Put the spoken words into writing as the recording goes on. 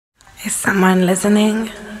Is someone listening?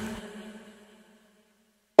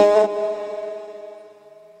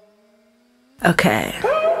 Okay.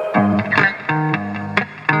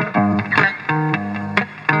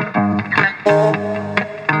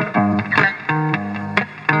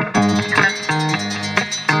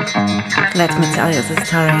 Let me tell you the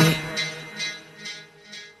story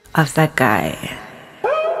of that guy.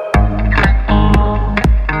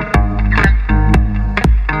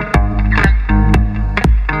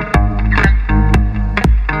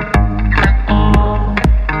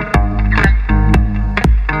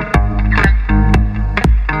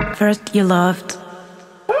 First you loved,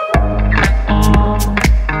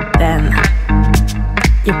 then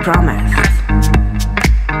you promised.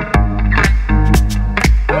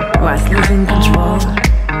 Was losing control,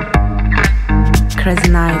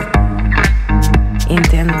 crazy night,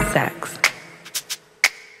 intense sex.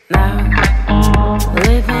 Now,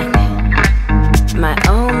 living my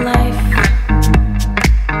own life.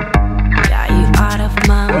 Got you out of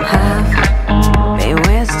my have been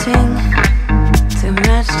wasting too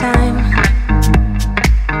much time.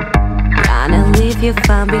 Gonna leave you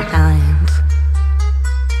far behind.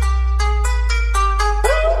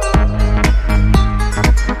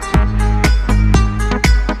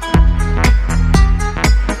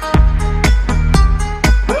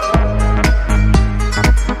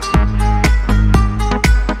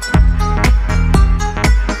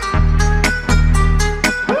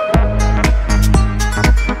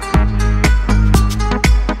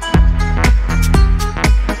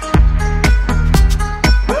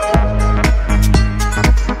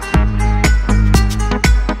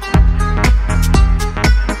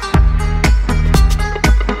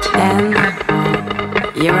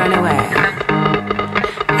 You run away.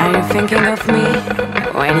 Are you thinking of me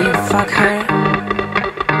when you fuck her?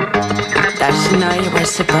 Does she know you were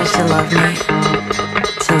supposed to love me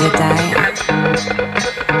till you die?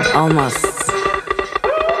 Almost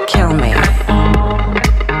kill me.